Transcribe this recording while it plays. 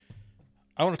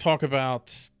I want to talk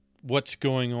about what's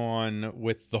going on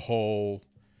with the whole,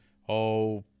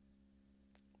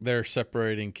 they're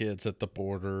separating kids at the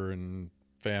border and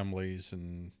families,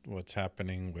 and what's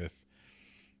happening with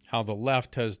how the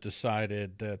left has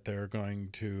decided that they're going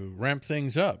to ramp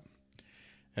things up.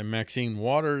 And Maxine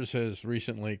Waters has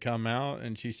recently come out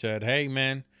and she said, hey,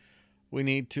 man, we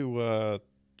need to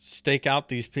stake out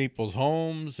these people's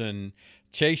homes and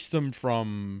chase them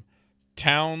from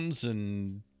towns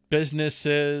and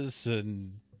businesses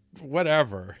and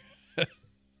whatever.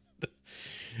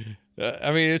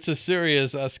 I mean, it's a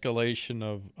serious escalation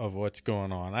of what's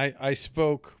going on. I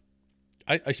spoke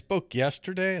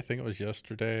yesterday. I think it was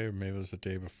yesterday, or maybe it was the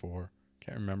day before.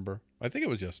 Can't remember. I think it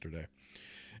was yesterday.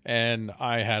 And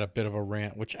I had a bit of a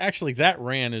rant, which actually that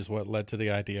rant is what led to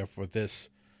the idea for this.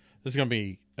 This is going to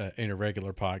be an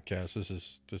irregular podcast. This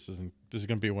is going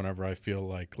to be whenever I feel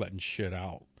like letting shit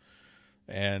out.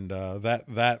 And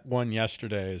that one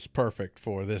yesterday is perfect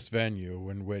for this venue,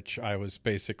 in which I was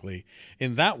basically,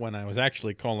 in that one, I was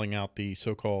actually calling out the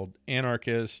so-called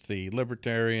anarchists, the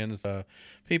libertarians, the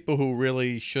people who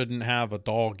really shouldn't have a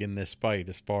dog in this fight,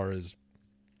 as far as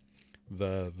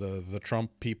the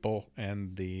Trump people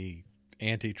and the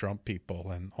anti-Trump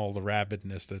people and all the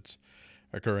rabidness that's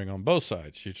occurring on both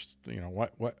sides. You just,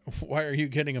 why are you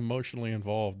getting emotionally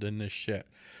involved in this shit?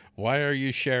 Why are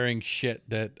you sharing shit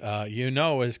that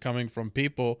is coming from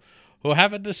people who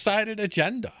have a decided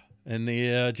agenda? And the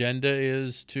agenda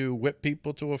is to whip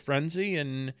people to a frenzy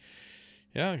and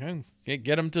get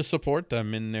them to support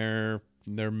them in their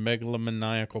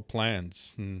megalomaniacal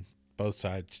plans. And both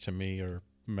sides, to me, are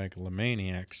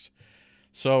megalomaniacs.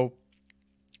 So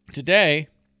today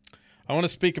I want to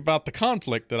speak about the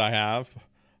conflict that I have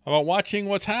about watching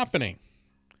what's happening.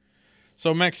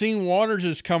 So Maxine Waters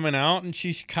is coming out and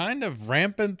she's kind of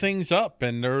ramping things up,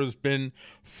 and there's been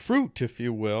fruit, if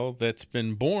you will, that's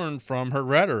been born from her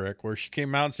rhetoric, where she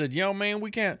came out and said, man, we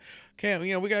can't,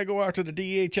 we got to go after the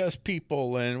DHS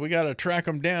people, and we got to track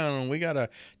them down, and we got to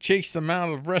chase them out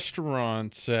of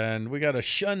restaurants, and we got to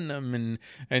shun them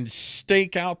and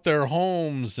stake out their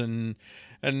homes and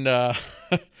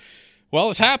well,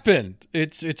 it's happened.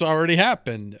 It's already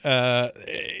happened.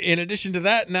 In addition to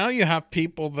that, now you have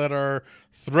people that are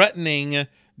threatening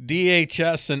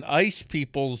DHS and ICE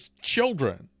people's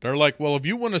children. They're like, well, if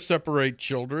you want to separate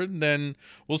children, then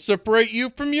we'll separate you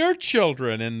from your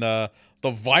children. And the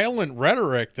violent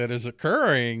rhetoric that is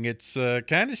occurring, it's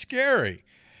kind of scary.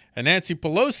 And Nancy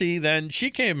Pelosi, then she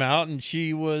came out and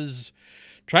she was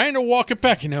trying to walk it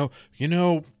back.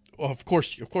 Of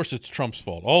course it's Trump's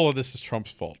fault. All of this is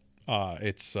Trump's fault.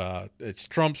 It's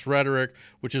Trump's rhetoric,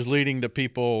 which is leading to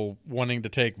people wanting to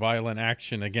take violent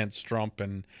action against Trump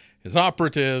and his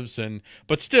operatives.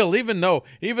 But still, even though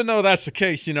that's the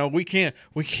case, we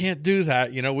can't do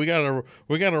that. We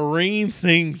gotta rein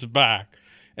things back.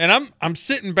 And I'm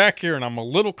sitting back here and I'm a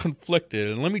little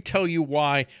conflicted. And let me tell you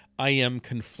why I am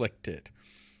conflicted.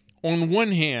 On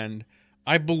one hand,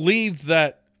 I believe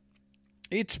that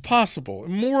it's possible.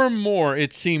 More and more,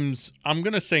 it seems, I'm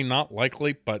going to say not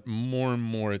likely, but more and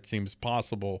more it seems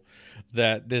possible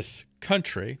that this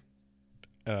country,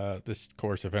 this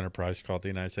course of enterprise called the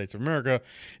United States of America,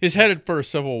 is headed for a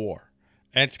civil war.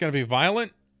 And it's going to be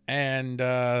violent, and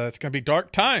it's going to be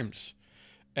dark times.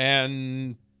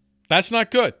 And that's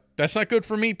not good. That's not good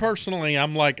for me personally.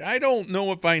 I'm like, I don't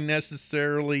know if I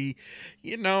necessarily,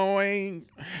 it's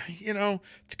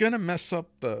going to mess up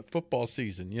the football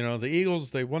season. The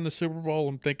Eagles, they won the Super Bowl.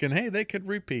 I'm thinking, hey, they could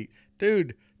repeat.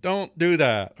 Dude, don't do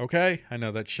that, okay? I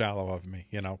know that's shallow of me,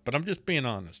 but I'm just being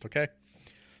honest, okay?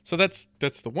 So that's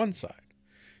the one side.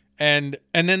 And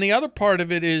then the other part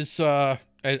of it is,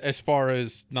 as far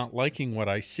as not liking what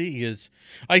I see, is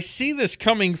I see this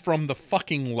coming from the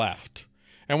fucking left.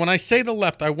 And when I say the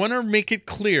left, I want to make it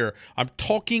clear I'm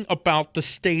talking about the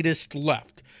statist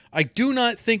left. I do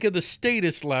not think of the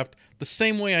statist left the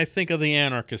same way I think of the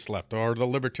anarchist left or the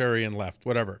libertarian left,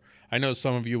 whatever. I know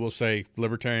some of you will say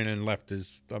libertarian and left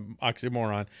is an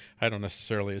oxymoron. I don't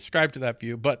necessarily ascribe to that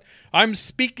view, but I'm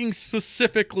speaking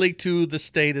specifically to the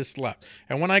statist left.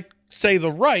 And when I say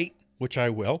the right, which I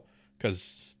will,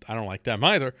 because I don't like them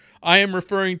either, I am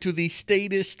referring to the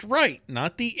statist right,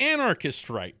 not the anarchist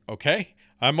right, okay?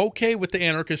 I'm okay with the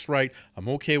anarchist right. I'm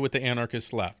okay with the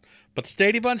anarchist left. But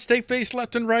state-of state-based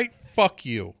left and right, fuck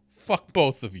you. Fuck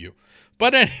both of you.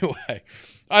 But anyway,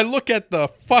 I look at the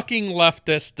fucking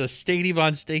leftists, the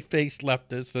state-of state-based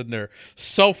leftists, and their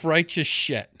self-righteous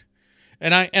shit.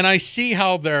 And I see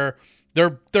how they're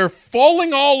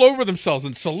falling all over themselves,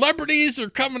 and celebrities are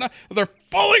coming up. They're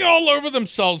falling all over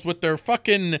themselves with their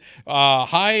fucking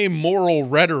high moral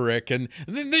rhetoric, and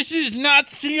this is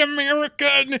Nazi America,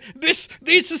 and this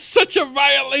is such a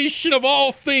violation of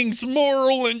all things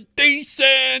moral and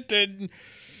decent, and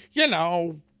you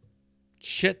know,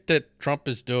 shit that Trump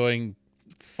is doing.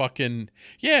 Fucking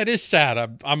yeah, it is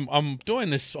sad. I'm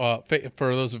doing this for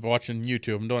those of you watching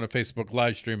YouTube. I'm doing a Facebook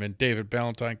live stream, and David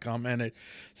Ballantyne commented,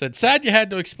 said, "Sad you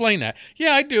had to explain that."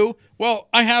 Yeah, I do. Well,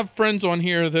 I have friends on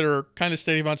here that are kind of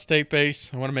stadium on state base.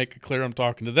 I want to make it clear I'm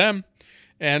talking to them,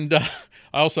 and I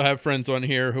also have friends on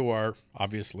here who are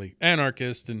obviously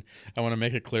anarchists, and I want to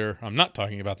make it clear I'm not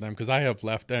talking about them because I have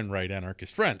left and right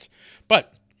anarchist friends.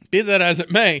 But be that as it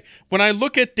may, when I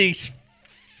look at these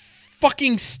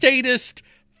fucking statist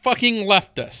fucking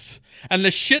leftists and the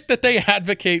shit that they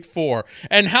advocate for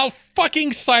and how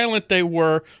fucking silent they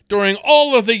were during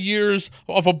all of the years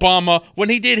of Obama when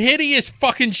he did hideous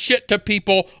fucking shit to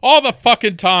people all the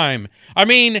fucking time. I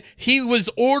mean, he was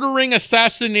ordering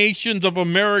assassinations of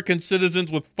American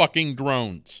citizens with fucking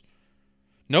drones.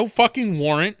 No fucking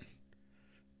warrant.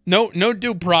 No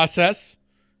due process.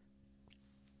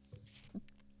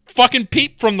 Fucking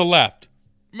peep from the left.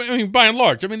 I mean, by and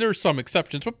large. I mean, there are some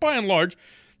exceptions, but by and large,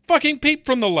 fucking peep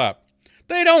from the left.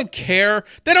 They don't care.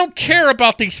 They don't care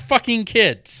about these fucking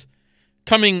kids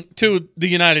coming to the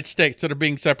United States that are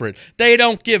being separated. They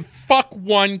don't give fuck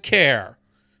one care,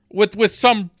 with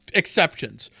some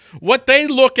exceptions. What they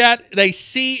look at, they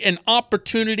see an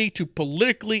opportunity to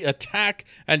politically attack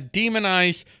and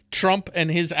demonize Trump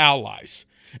and his allies.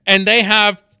 And they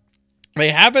have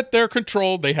at their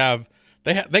control. They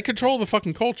control the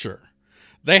fucking culture.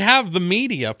 They have the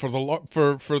media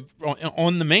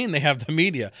on the main. They have the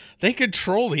media. They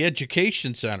control the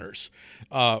education centers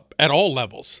at all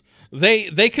levels.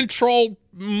 They control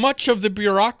much of the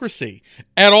bureaucracy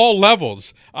at all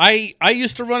levels. I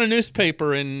used to run a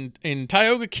newspaper in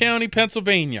Tioga County,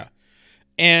 Pennsylvania,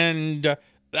 and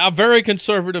a very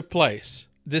conservative place.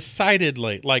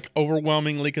 Decidedly, like,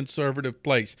 overwhelmingly conservative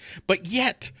place. But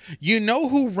yet, you know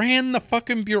who ran the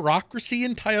fucking bureaucracy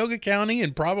in Tioga County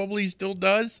and probably still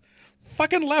does?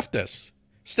 Fucking leftists.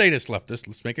 Statist leftists,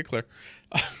 let's make it clear.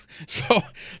 So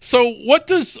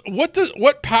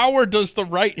what power does the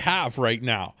right have right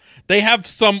now? They have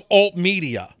some alt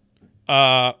media,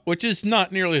 which is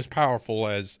not nearly as powerful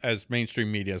as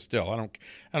mainstream media still. I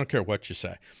don't care what you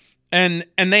say. And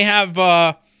they have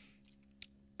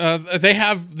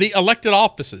the elected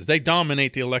offices. They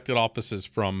dominate the elected offices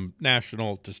from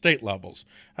national to state levels.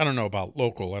 I don't know about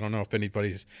local. I don't know if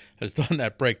anybody has done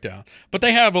that breakdown. But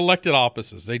they have elected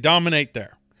offices. They dominate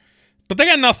there. But they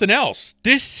got nothing else.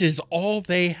 This is all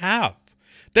they have.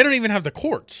 They don't even have the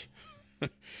courts.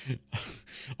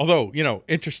 Although, you know,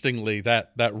 interestingly,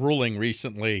 that ruling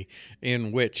recently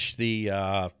in which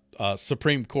the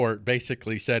Supreme Court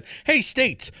basically said, hey,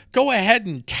 states, go ahead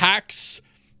and tax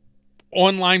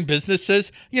online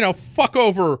businesses, you know, fuck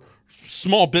over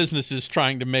small businesses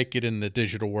trying to make it in the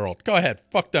digital world. Go ahead,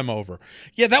 fuck them over.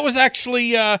 Yeah, that was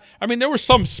actually, I mean, there were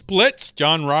some splits.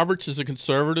 John Roberts is a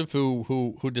conservative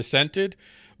who dissented,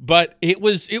 but it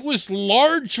was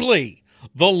largely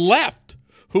the left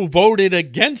who voted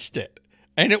against it,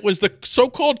 and it was the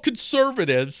so-called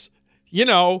conservatives, you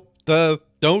know, the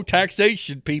no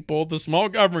taxation people, the small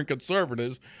government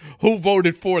conservatives, who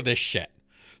voted for this shit.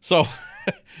 So.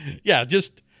 Yeah,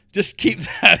 just keep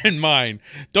that in mind.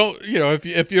 Don't, you know,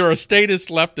 if you're a statist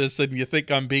leftist and you think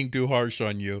I'm being too harsh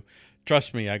on you,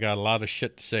 trust me, I got a lot of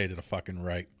shit to say to the fucking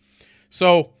right.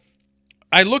 So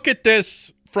I look at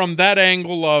this from that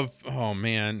angle of, oh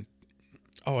man,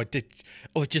 I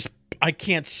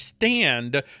can't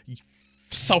stand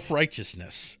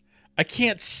self-righteousness. I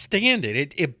can't stand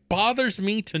it. It bothers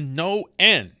me to no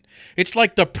end. It's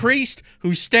like the priest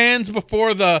who stands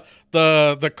before the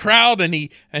crowd and he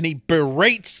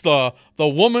berates the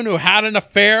woman who had an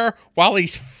affair while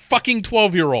he's fucking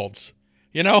 12-year-olds.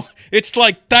 You know, it's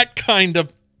like that kind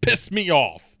of piss me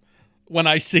off when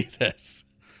I see this.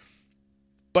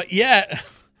 But yet,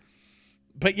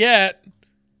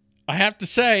 I have to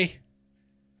say,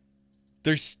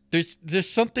 there's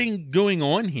something going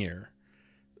on here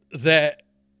that,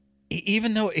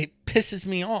 even though it pisses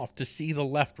me off to see the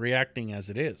left reacting as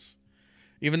it is,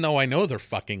 even though I know they're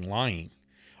fucking lying,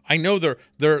 I know they're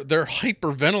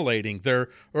hyperventilating, they're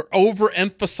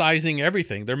overemphasizing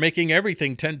everything, they're making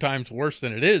everything 10 times worse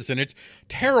than it is, and it's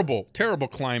terrible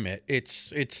climate.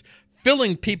 It's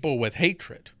filling people with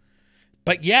hatred.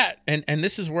 But yet, and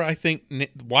this is where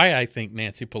why I think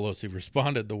Nancy Pelosi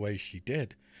responded the way she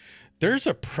did. There's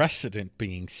a precedent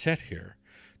being set here.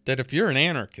 That if you're an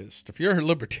anarchist, if you're a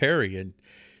libertarian,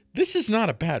 this is not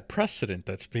a bad precedent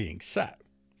that's being set.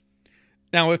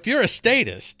 Now, if you're a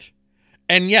statist,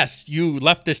 and yes, you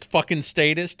leftist fucking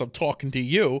statist, I'm talking to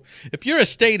you. If you're a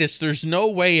statist, there's no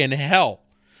way in hell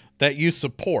that you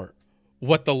support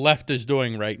what the left is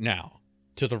doing right now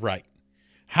to the right.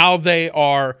 How they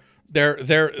are,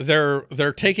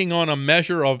 they're taking on a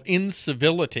measure of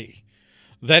incivility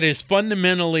that is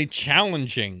fundamentally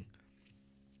challenging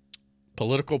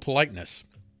political politeness.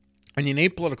 And you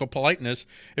need political politeness.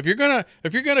 If you're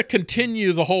gonna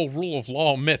continue the whole rule of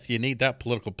law myth, you need that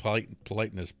political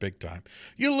politeness big time.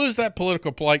 You lose that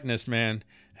political politeness, man,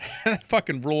 that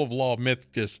fucking rule of law myth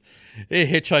it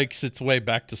hitchhikes its way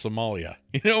back to Somalia.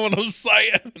 You know what I'm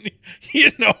saying?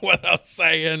 You know what I'm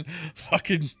saying?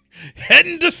 Fucking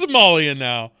heading to Somalia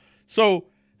now. So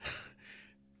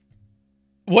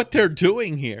what they're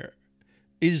doing here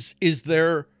is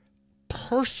they're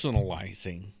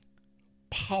personalizing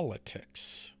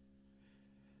politics.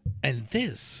 And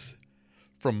this,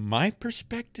 from my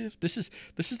perspective, this is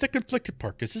the conflicted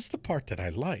part, because this is the part that I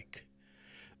like.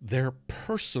 They're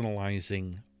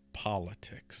personalizing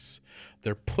politics.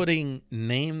 They're putting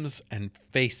names and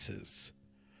faces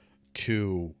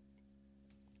to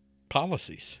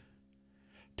policies,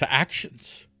 to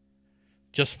actions,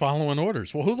 just following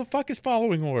orders. Well, who the fuck is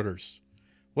following orders?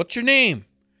 What's your name?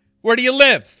 Where do you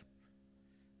live?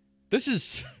 This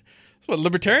is what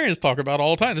libertarians talk about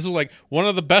all the time. This is like one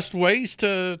of the best ways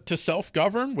to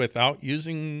self-govern without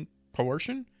using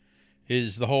coercion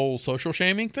is the whole social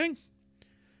shaming thing.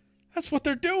 That's what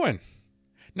they're doing.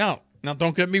 Now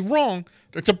don't get me wrong.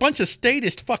 There's a bunch of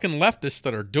statist fucking leftists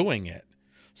that are doing it.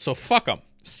 So fuck them.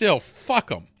 Still fuck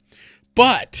them.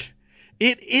 But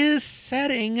it is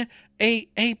setting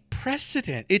a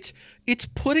precedent. It's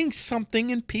putting something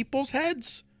in people's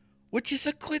heads, which is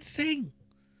a good thing.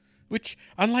 Which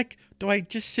I'm like, do I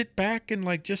just sit back and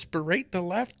like just berate the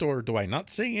left, or do I not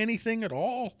say anything at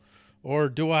all? Or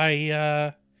do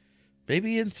I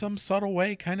maybe in some subtle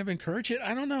way kind of encourage it?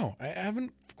 I don't know. I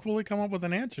haven't fully come up with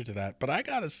an answer to that. But I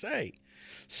gotta say,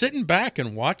 sitting back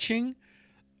and watching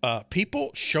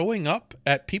people showing up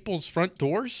at people's front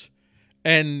doors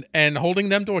and holding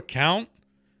them to account,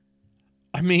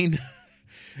 I mean,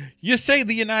 you say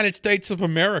the United States of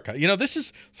America. You know, this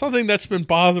is something that's been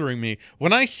bothering me.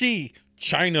 When I see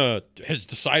China has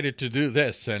decided to do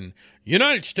this and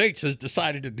United States has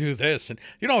decided to do this, and,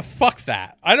 you know, fuck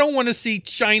that. I don't want to see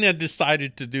China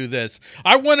decided to do this.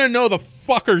 I want to know the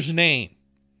fucker's name.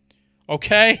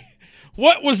 Okay?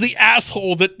 What was the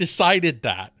asshole that decided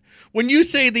that? When you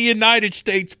say the United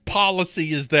States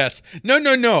policy is this,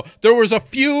 no. There was a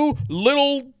few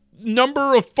little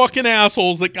number of fucking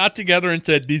assholes that got together and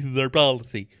said, this is our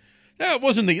policy. No, it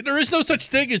wasn't there is no such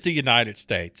thing as the United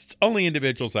States. It's only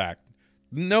individuals act.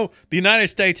 No, the United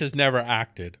States has never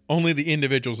acted. Only the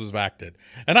individuals have acted.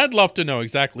 And I'd love to know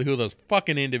exactly who those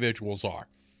fucking individuals are.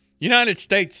 United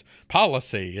States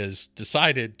policy is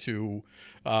decided to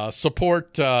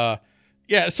support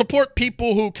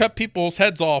people who cut people's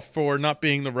heads off for not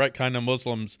being the right kind of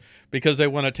Muslims because they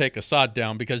want to take Assad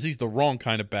down because he's the wrong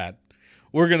kind of bad.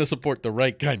 We're going to support the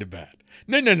right kind of bad.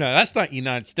 No. That's not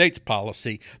United States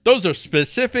policy. Those are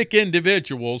specific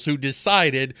individuals who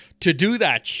decided to do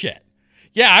that shit.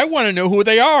 Yeah, I want to know who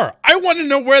they are. I want to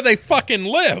know where they fucking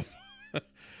live.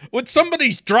 When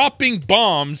somebody's dropping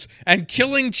bombs and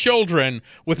killing children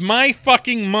with my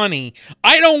fucking money,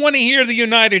 I don't want to hear the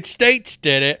United States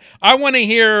did it. I want to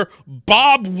hear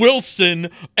Bob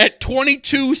Wilson at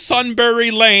 22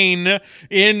 Sunbury Lane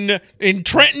in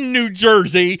Trenton, New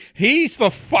Jersey. He's the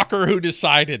fucker who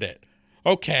decided it.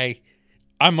 Okay,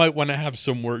 I might want to have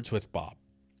some words with Bob.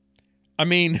 I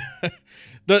mean,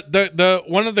 the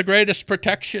one of the greatest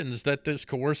protections that this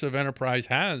coercive enterprise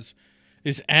has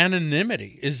is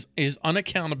anonymity, is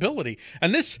unaccountability.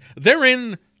 And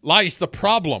therein lies the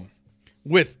problem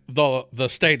with the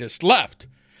statist left.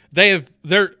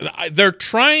 They're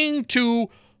trying to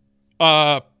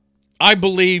I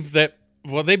believe that,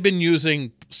 well, they've been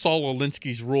using Saul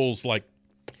Alinsky's rules like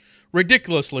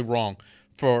ridiculously wrong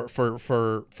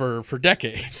for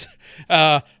decades.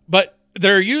 But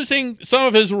they're using some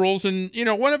of his rules, and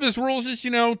one of his rules is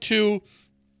to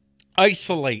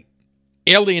isolate,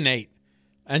 alienate,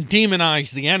 and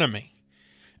demonize the enemy.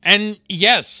 And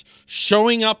yes,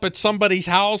 showing up at somebody's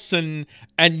house and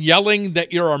yelling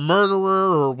that you're a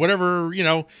murderer or whatever,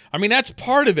 I mean, that's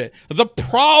part of it. The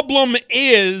problem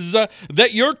is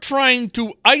that you're trying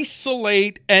to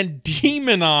isolate and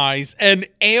demonize and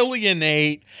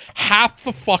alienate half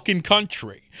the fucking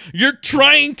country. You're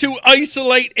trying to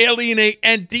isolate, alienate,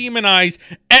 and demonize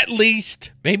at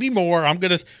least, maybe more. I'm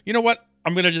going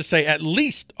to just say at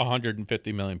least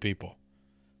 150 million people.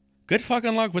 Good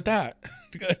fucking luck with that.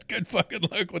 Good fucking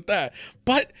luck with that.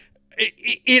 But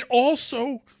it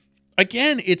also,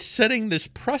 again, it's setting this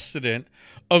precedent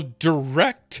of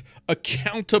direct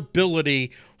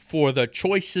accountability for the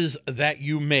choices that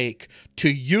you make to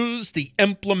use the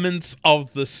implements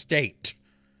of the state.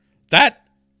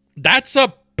 That's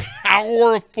a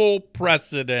powerful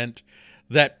precedent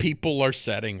that people are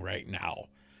setting right now.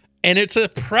 And it's a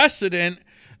precedent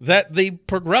that the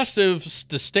progressives,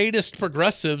 the statist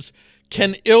progressives,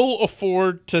 can ill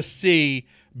afford to see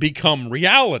become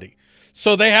reality.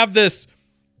 So they have this,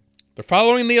 they're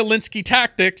following the Alinsky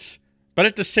tactics, but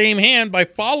at the same hand, by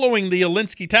following the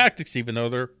Alinsky tactics, even though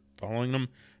they're following them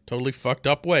totally fucked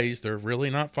up ways, they're really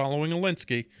not following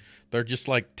Alinsky. They're just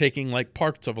like taking like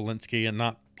parts of Alinsky and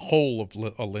not whole of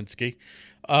Alinsky.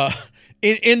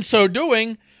 In so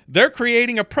doing, they're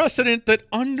creating a precedent that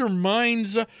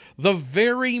undermines the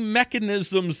very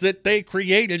mechanisms that they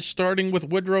created, starting with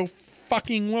Woodrow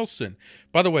fucking Wilson.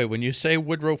 By the way, when you say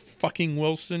Woodrow fucking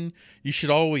Wilson, you should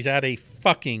always add a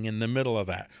fucking in the middle of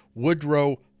that.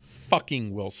 Woodrow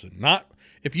fucking Wilson. Not,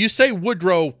 if you say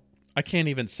Woodrow, I can't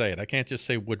even say it. I can't just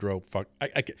say Woodrow fuck.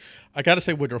 I got to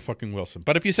say Woodrow fucking Wilson.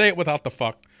 But if you say it without the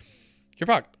fuck, you're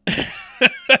fucked.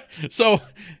 So,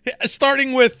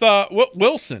 starting with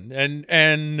Wilson and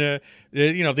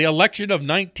the election of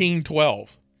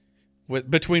 1912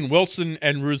 between Wilson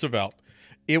and Roosevelt,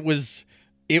 it was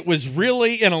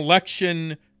really an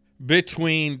election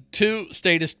between two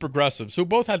statist progressives who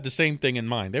both had the same thing in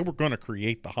mind. They were going to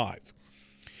create the hive,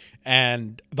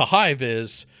 and the hive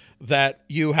is that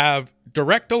you have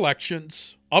direct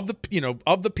elections of the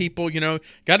people.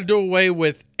 Got to do away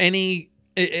with any,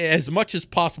 as much as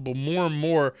possible, more and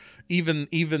more, even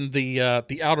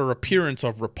the outer appearance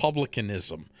of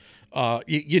republicanism.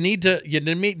 You need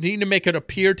to make it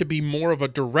appear to be more of a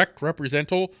direct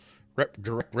representative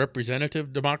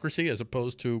democracy as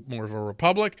opposed to more of a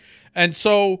republic. And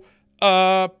so,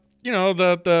 the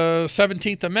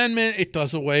 17th Amendment, it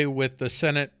does away with the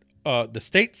Senate, the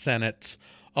state senates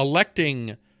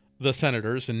electing the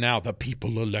senators, and now the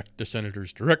people elect the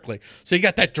senators directly. So you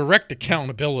got that direct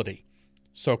accountability.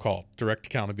 So-called direct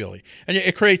accountability. And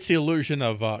it creates the illusion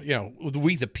of,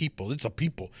 we the people. It's the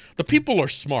people. The people are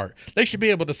smart. They should be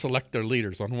able to select their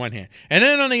leaders on one hand. And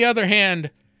then on the other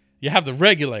hand, you have the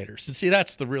regulators. And see,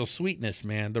 that's the real sweetness,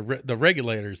 man. The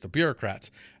regulators, the bureaucrats.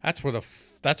 That's where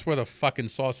the fucking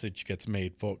sausage gets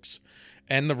made, folks.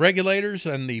 And the regulators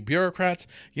and the bureaucrats,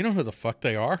 you know who the fuck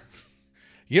they are?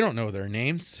 You don't know their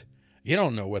names. You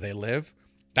don't know where they live.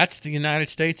 That's the United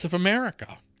States of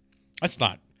America. That's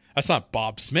not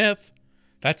Bob Smith.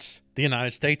 That's the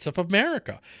United States of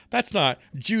America. That's not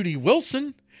Judy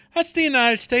Wilson. That's the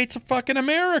United States of fucking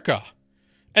America.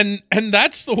 And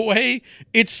that's the way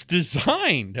it's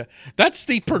designed. That's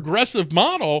the progressive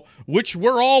model which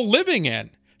we're all living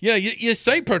in. You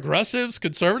say progressives,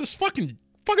 conservatives, fucking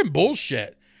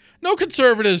bullshit. No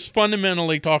conservatives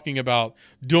fundamentally talking about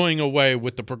doing away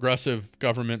with the progressive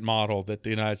government model that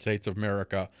the United States of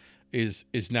America is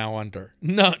now under.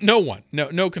 No one.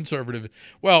 No conservative.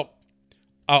 Well,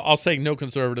 I'll say no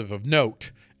conservative of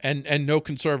note, and no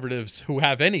conservatives who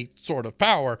have any sort of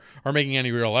power are making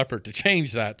any real effort to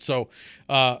change that. So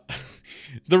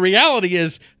the reality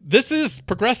is, this is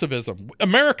progressivism.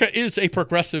 America is a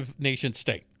progressive nation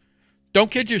state. Don't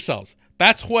kid yourselves.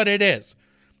 That's what it is.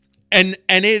 And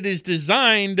it is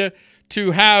designed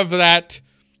to have that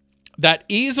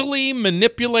easily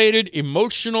manipulated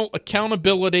emotional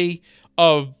accountability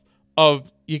of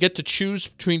you get to choose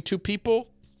between two people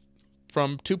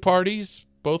from two parties,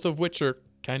 both of which are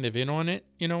kind of in on it.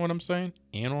 You know what I'm saying?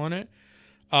 In on it.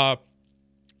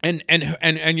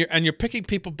 And you're picking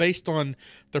people based on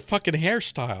their fucking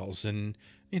hairstyles and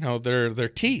their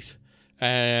teeth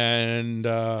and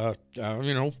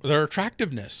their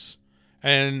attractiveness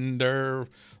and their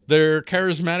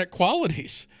charismatic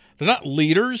qualities. They're not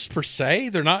leaders per se.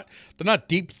 They're not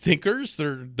deep thinkers.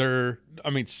 They're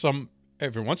some,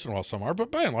 every once in a while some are,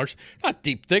 but by and large, not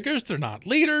deep thinkers. They're not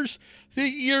leaders.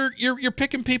 You're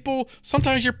picking people.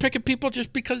 Sometimes you're picking people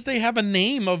just because they have a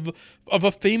name of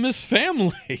a famous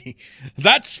family.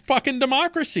 That's fucking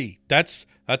democracy. That's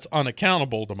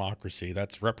unaccountable democracy.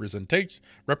 That's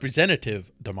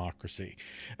representative democracy.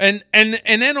 And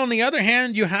then on the other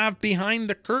hand, you have behind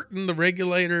the curtain the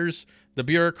regulators, the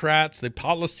bureaucrats, the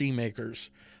policymakers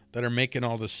that are making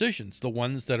all decisions, the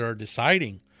ones that are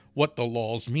deciding what the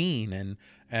laws mean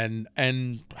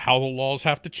and how the laws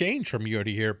have to change from year to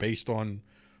year based on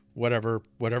whatever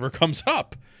comes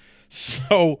up.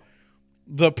 So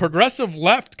the progressive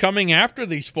left coming after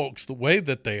these folks the way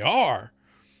that they are,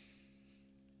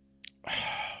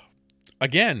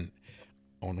 again,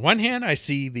 on one hand, I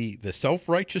see the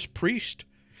self-righteous priest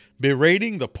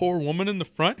berating the poor woman in the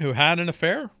front who had an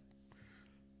affair,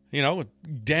 you know,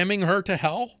 damning her to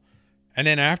hell. And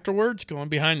then afterwards going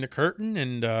behind the curtain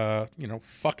and, you know,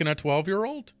 fucking a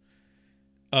 12-year-old.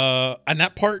 And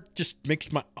that part just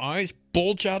makes my eyes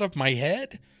bulge out of my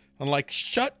head. I'm like,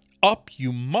 shut up,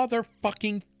 you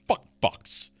motherfucking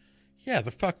fucks. Yeah,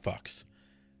 the fucks.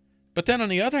 But then on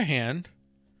the other hand,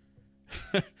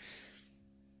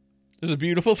 it's a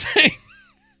beautiful thing.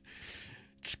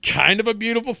 It's kind of a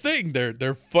beautiful thing.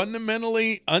 They're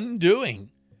fundamentally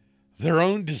undoing their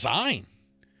own design.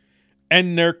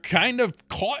 And they're kind of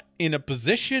caught in a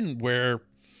position where,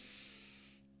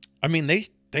 I mean, they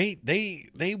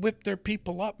whip their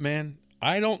people up, man.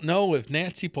 I don't know if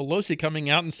Nancy Pelosi coming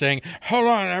out and saying, hold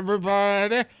on,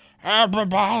 everybody,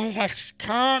 let's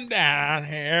calm down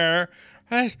here.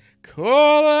 Let's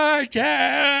cool our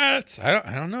jets. I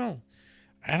don't know.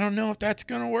 I don't know if that's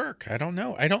going to work. I don't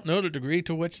know. I don't know the degree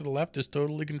to which the left is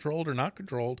totally controlled or not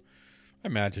controlled. I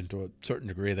imagine to a certain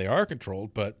degree they are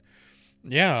controlled, but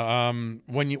yeah,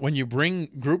 when you bring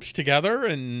groups together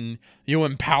and you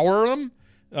empower them,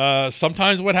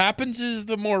 sometimes what happens is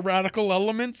the more radical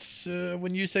elements,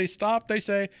 when you say stop, they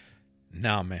say,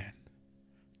 nah, man.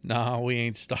 Nah, we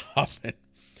ain't stopping.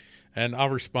 And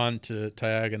I'll respond to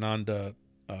Tyagananda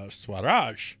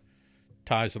Swaraj.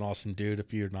 Ty's an awesome dude.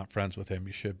 If you're not friends with him,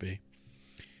 you should be.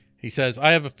 He says,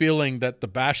 I have a feeling that the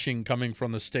bashing coming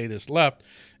from the statist left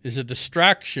is a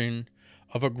distraction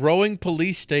of a growing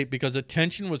police state because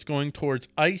attention was going towards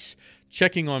ICE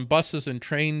checking on buses and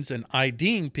trains and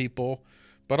IDing people,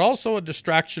 but also a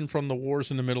distraction from the wars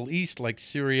in the Middle East like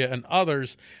Syria and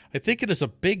others. I think it is a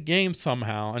big game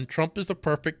somehow, and Trump is the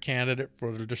perfect candidate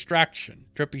for the distraction.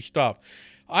 Trippy stuff.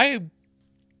 I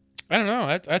don't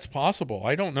know. That's possible.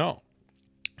 I don't know.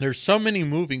 There's so many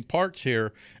moving parts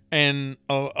here, and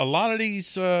a lot of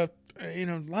these, a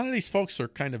lot of these folks are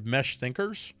kind of mesh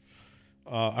thinkers.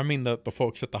 I mean, the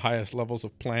folks at the highest levels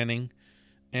of planning.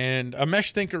 And a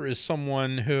mesh thinker is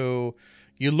someone who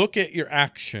you look at your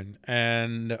action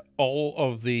and all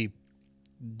of the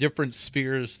different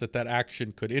spheres that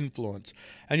action could influence,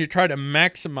 and you try to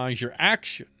maximize your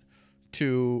action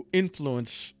to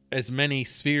influence as many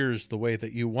spheres the way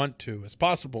that you want to as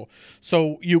possible.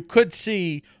 So you could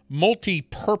see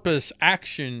multi-purpose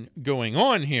action going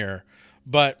on here,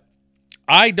 but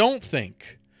I don't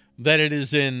think that it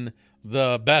is in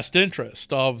the best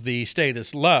interest of the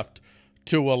statist left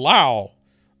to allow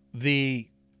their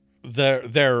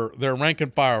rank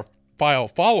and file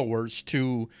followers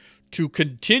to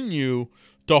continue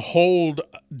to hold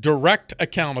direct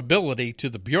accountability to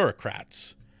the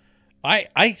bureaucrats.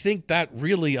 I think that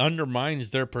really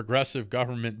undermines their progressive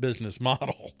government business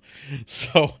model.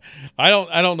 So I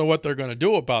don't know what they're going to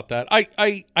do about that.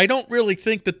 I don't really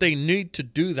think that they need to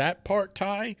do that part,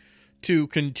 Ty, to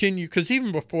continue, because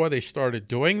even before they started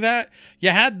doing that, you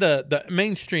had the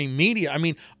mainstream media. I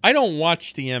mean, I don't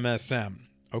watch the MSM,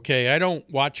 okay? I don't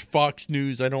watch Fox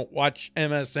News. I don't watch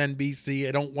MSNBC.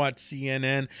 I don't watch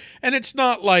CNN. And it's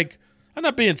not like, I'm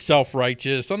not being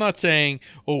self-righteous. I'm not saying,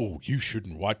 oh, you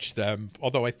shouldn't watch them,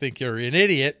 although I think you're an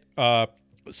idiot,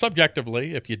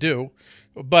 subjectively, if you do.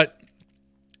 But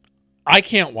I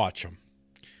can't watch them,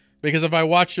 because if I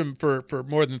watch them for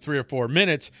more than 3 or 4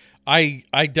 minutes, I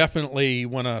definitely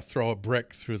want to throw a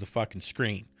brick through the fucking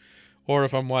screen. Or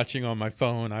if I'm watching on my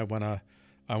phone, I want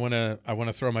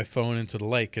to throw my phone into the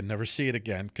lake and never see it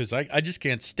again, because I just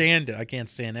can't stand it. I can't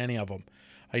stand any of them.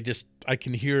 I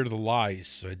can hear the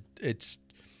lies.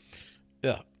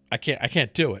 I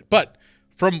can't do it. But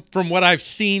from what I've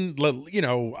seen,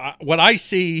 what I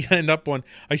see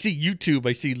I see YouTube,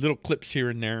 I see little clips here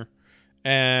and there,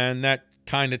 and that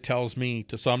kind of tells me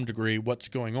to some degree what's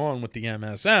going on with the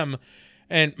MSM.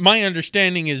 And my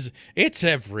understanding is it's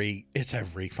every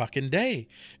fucking day.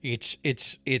 It's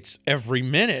every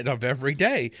minute of every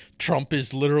day. Trump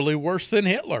is literally worse than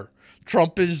Hitler.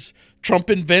 Trump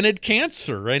invented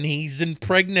cancer, and he's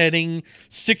impregnating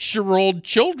 6-year-old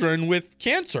children with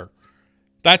cancer.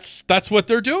 That's what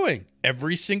they're doing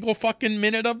every single fucking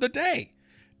minute of the day.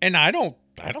 And I don't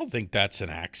think that's an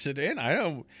accident. I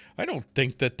don't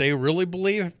think that they really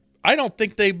believe. I don't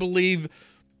think they believe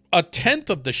 1/10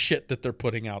 of the shit that they're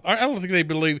putting out. I don't think they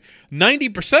believe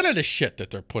 90% of the shit that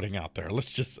they're putting out there.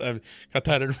 Let's just got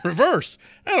that in reverse.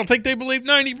 I don't think they believe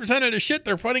 90% of the shit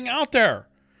they're putting out there.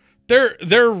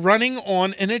 They're running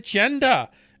on an agenda,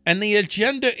 and the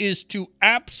agenda is to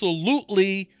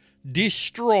absolutely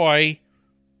destroy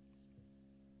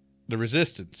the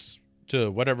resistance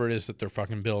to whatever it is that they're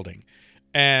fucking building,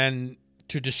 and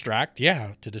to distract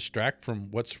from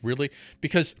what's really,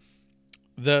 because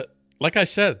like I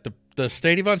said, the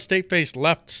state-of state-based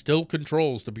left still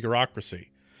controls the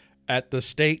bureaucracy at the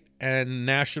state and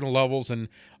national levels, and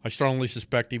I strongly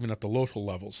suspect even at the local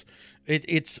levels.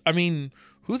 I mean,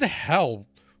 who the hell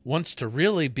wants to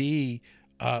really be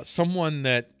someone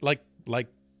that like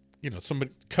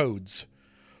somebody codes?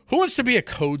 Who wants to be a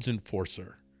codes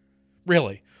enforcer?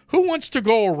 Really? Who wants to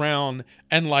go around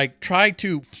and like try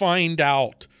to find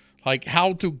out like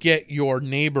how to get your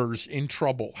neighbors in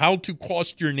trouble, how to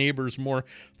cost your neighbors more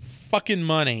fucking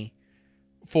money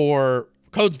for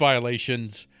codes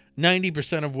violations,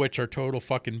 90% of which are total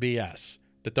fucking BS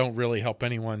that don't really help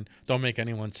anyone, don't make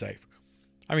anyone safe.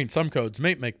 I mean, some codes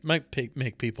might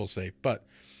make people safe, but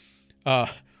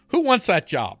who wants that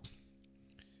job?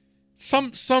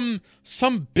 Some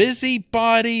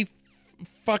busybody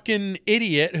fucking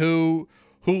idiot who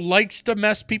likes to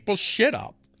mess people's shit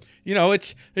up. You know,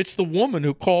 it's the woman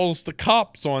who calls the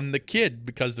cops on the kid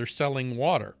because they're selling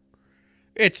water.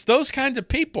 It's those kinds of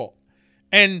people.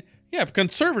 And yeah, if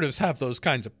conservatives have those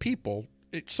kinds of people,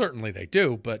 certainly they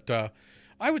do, but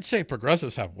I would say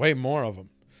progressives have way more of them.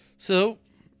 So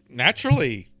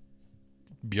naturally,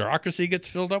 bureaucracy gets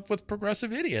filled up with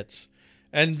progressive idiots.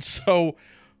 And so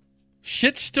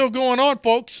shit's still going on,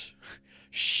 folks.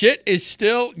 Shit is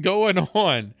still going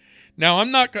on. Now,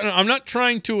 I'm not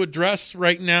trying to address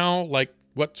right now like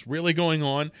what's really going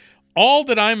on. All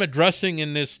that I'm addressing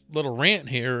in this little rant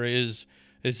here is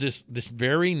this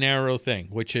very narrow thing,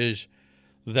 which is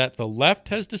that the left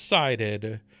has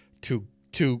decided to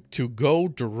go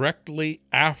directly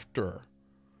after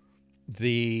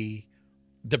the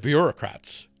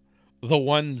bureaucrats, the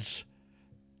ones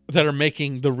that are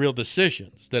making the real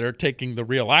decisions, that are taking the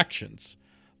real actions,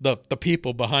 the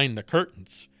people behind the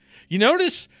curtains. You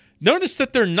notice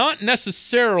that they're not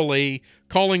necessarily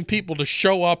calling people to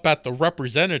show up at the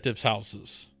representatives'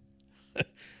 houses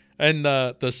and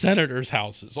the senators'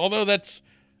 houses, although that's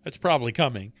probably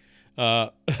coming.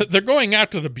 They're going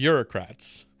after the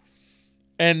bureaucrats.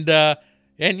 And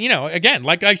you know, again,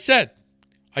 like I said,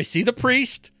 I see the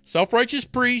priest, self-righteous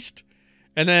priest,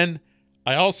 and then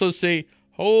I also say,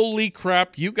 holy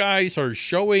crap, you guys are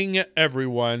showing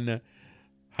everyone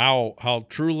how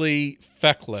truly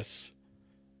feckless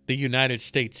the United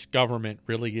States government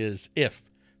really is if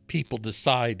people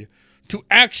decide to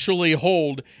actually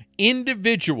hold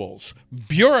individuals,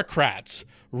 bureaucrats,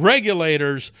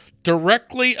 regulators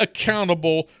directly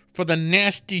accountable for the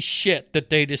nasty shit that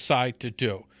they decide to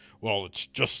do. Well, it's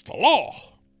just the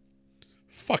law.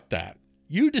 Fuck that.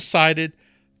 You decided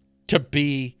to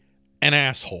be an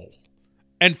asshole.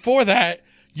 And for that,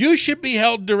 you should be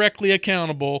held directly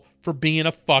accountable for being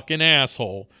a fucking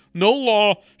asshole. No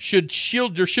law should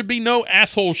shield. There should be no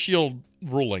asshole shield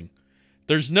ruling.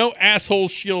 There's no asshole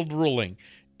shield ruling.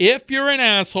 If you're an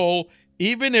asshole,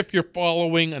 even if you're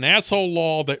following an asshole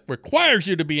law that requires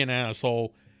you to be an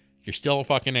asshole, you're still a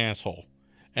fucking asshole.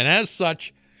 And as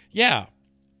such, yeah,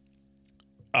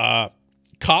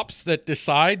 cops that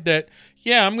decide that,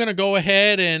 yeah, I'm gonna go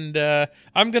ahead and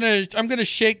I'm gonna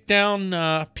shake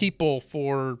down people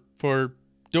for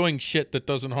doing shit that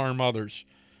doesn't harm others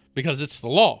because it's the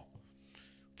law.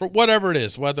 For whatever it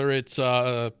is, whether it's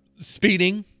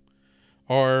speeding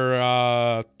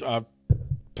or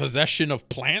possession of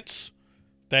plants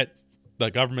that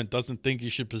the government doesn't think you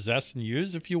should possess and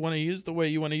use if you want to use the way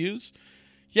you want to use.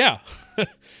 Yeah.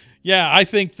 Yeah, I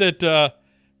think that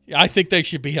I think they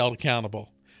should be held accountable.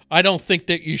 I don't think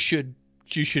that you should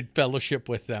fellowship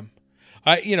with them.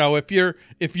 If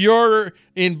you're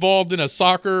involved in a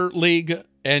soccer league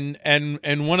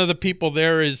and one of the people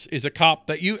there is a cop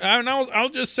that I'll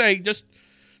just say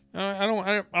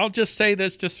I'll just say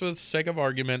this just for the sake of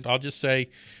argument. I'll just say,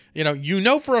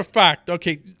 for a fact,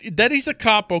 okay, that he's a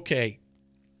cop, okay.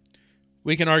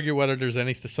 We can argue whether there's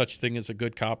any such thing as a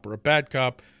good cop or a bad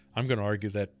cop. I'm going to argue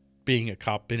that being a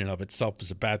cop in and of itself is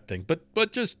a bad thing.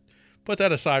 But just put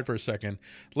that aside for a second.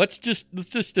 Let's just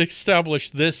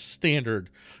establish this standard.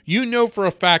 You know for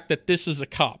a fact that this is a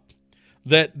cop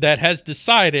that has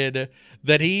decided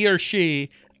that he or she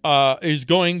is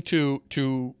going to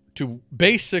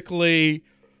basically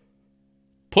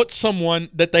put someone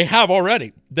that they have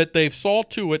already, that they've saw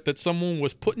to it that someone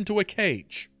was put into a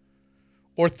cage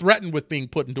or threatened with being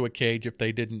put into a cage if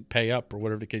they didn't pay up or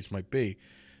whatever the case might be,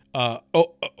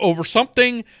 over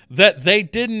something that they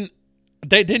didn't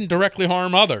directly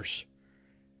harm others.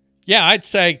 Yeah, I'd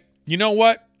say, you know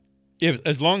what?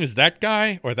 As long as that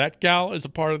guy or that gal is a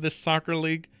part of this soccer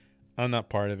league, I'm not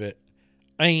part of it.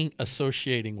 I ain't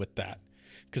associating with that.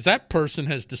 Because that person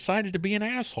has decided to be an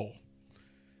asshole.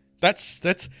 That's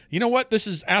you know what? This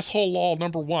is asshole law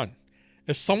number one.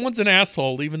 If someone's an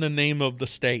asshole, even in the name of the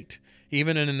state,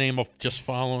 even in the name of just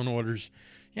following orders.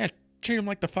 Yeah, treat them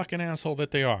like the fucking asshole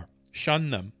that they are. Shun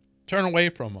them. Turn away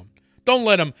from them. Don't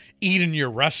let them eat in your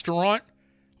restaurant.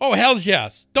 Oh, hell's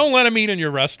yes. Don't let them eat in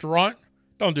your restaurant.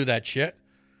 Don't do that shit.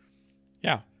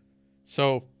 Yeah.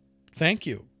 So, thank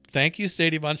you. Thank you, Stay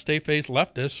Devon, Stay Faced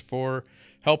leftists, for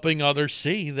helping others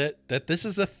see that this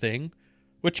is a thing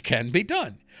which can be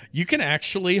done. You can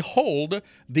actually hold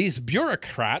these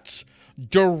bureaucrats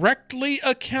directly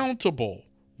accountable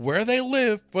where they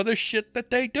live for the shit that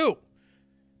they do.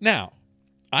 Now,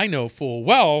 I know full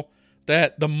well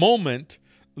that the moment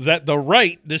that the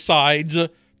right decides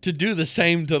to do the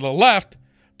same to the left,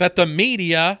 that the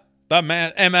media, the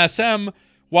MSM,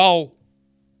 well,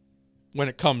 when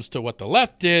it comes to what the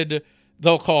left did,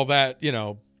 they'll call that,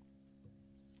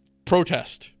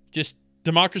 protest. Just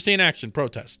democracy in action,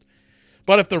 protest.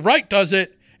 But if the right does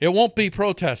it, it won't be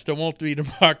protest. It won't be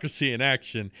democracy in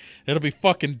action. It'll be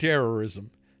fucking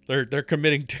terrorism. They're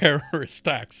committing terrorist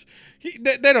acts.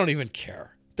 They don't even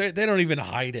care. They don't even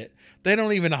hide it. They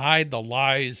don't even hide the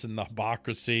lies and the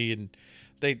hypocrisy, and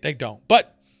they don't.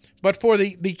 But for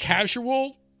the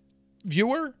casual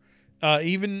viewer,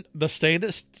 even the stay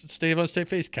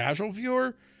face casual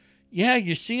viewer, yeah,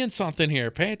 you're seeing something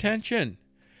here. Pay attention.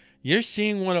 You're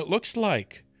seeing what it looks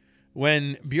like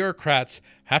when bureaucrats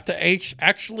have to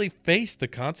actually face the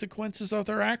consequences of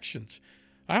their actions.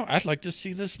 I'd like to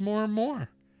see this more and more.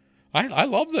 I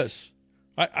love this.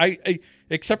 I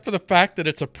except for the fact that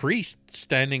it's a priest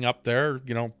standing up there,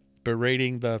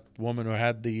 berating the woman who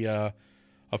had the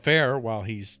affair while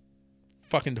he's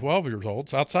fucking 12 years old.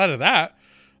 So outside of that,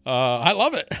 I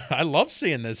love it. I love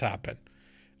seeing this happen.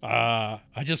 I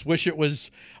just wish it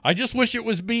was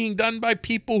being done by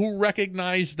people who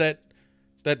recognize that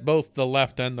both the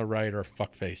left and the right are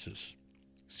fuckfaces.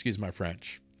 Excuse my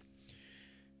French.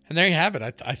 And there you have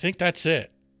it. I think that's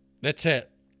it. That's it.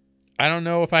 I don't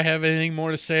know if I have anything more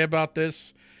to say about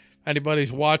this.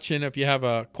 Anybody's watching, if you have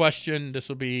a question, this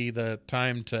will be the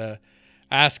time to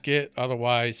ask it.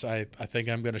 Otherwise, I think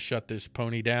I'm going to shut this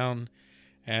pony down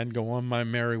and go on my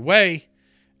merry way.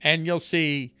 And you'll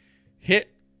see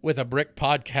Hit with a Brick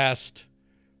podcast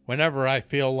whenever I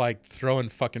feel like throwing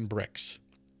fucking bricks.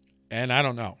 And I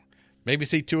don't know. Maybe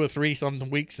see 2 or 3 some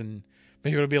weeks, and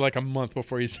maybe it'll be like a month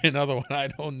before you see another one. I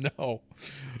don't know.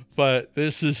 But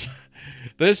this is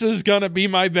gonna be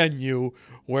my venue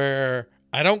where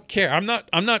I don't care. I'm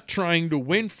not trying to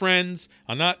win friends.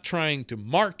 I'm not trying to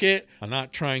market. I'm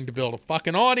not trying to build a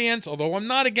fucking audience, although I'm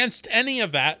not against any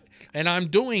of that. And I'm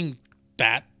doing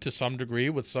that to some degree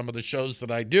with some of the shows that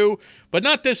I do, but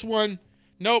not this one.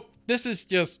 Nope. This is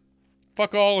just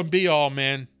fuck all and be all,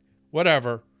 man.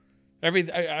 Whatever.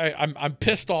 I'm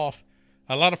pissed off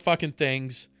a lot of fucking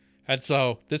things. And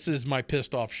so this is my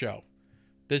pissed off show.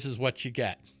 This is what you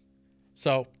get.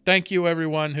 So thank you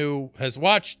everyone who has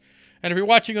watched. And if you're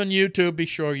watching on YouTube, be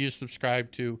sure you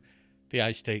subscribe to the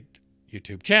iState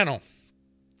YouTube channel.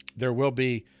 There will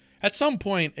be at some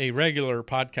point a regular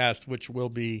podcast, which will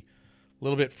be a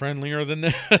little bit friendlier than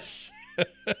this.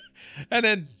 And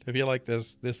then if you like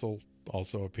this will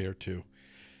also appear too.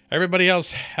 Everybody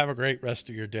else, have a great rest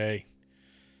of your day.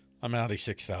 I'm Audi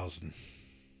 6000.